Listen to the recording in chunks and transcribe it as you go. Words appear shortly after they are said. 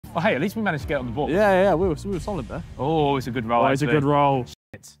Oh, hey, at least we managed to get on the ball. Yeah, we were solid there. Oh, it's a good roll. Oh, it's a good roll.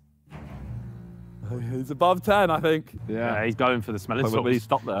 Shit. He's above 10, I think. Yeah, he's going for the smelling sauce. Will he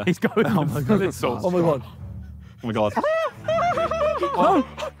stop there? He's going for the smelling sauce. Oh my god. Oh my god.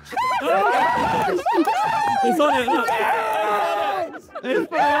 It's on it, look. It's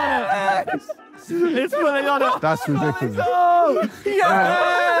fully on it. It's fully on it. That's ridiculous. Oh,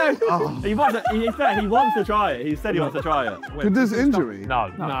 yes! He wants to try it. He said he wants to try it. Could this injury?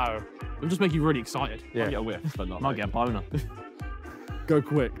 No. It'll just make you really excited. Yeah. Might get a whiff, but not. Might get a boner. Go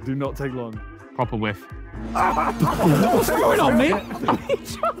quick. Do not take long. Proper whiff. What's going on, mate? He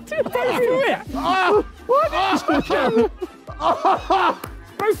jumped in through it.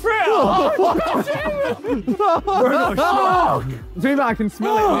 Go for it! Do that, I can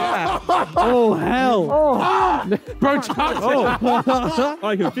smell it. Yeah. Oh, hell. Bro, chucked it.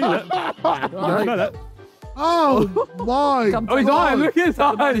 I can feel it. I can smell it. Oh my! Oh, his eyes! Look at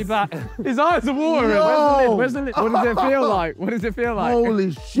his eyes! His eyes are watering. No. Where's the lid? What does it feel like? What does it feel like?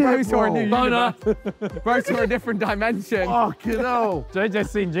 Holy shit! Bro saw a new Boner. Bro saw a different dimension. Fucking hell!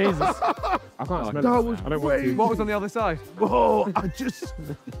 JJ's seen Jesus. I can't smell That it. was I don't want to. crazy. What was on the other side? Whoa!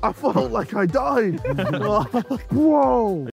 I felt like I died. Whoa!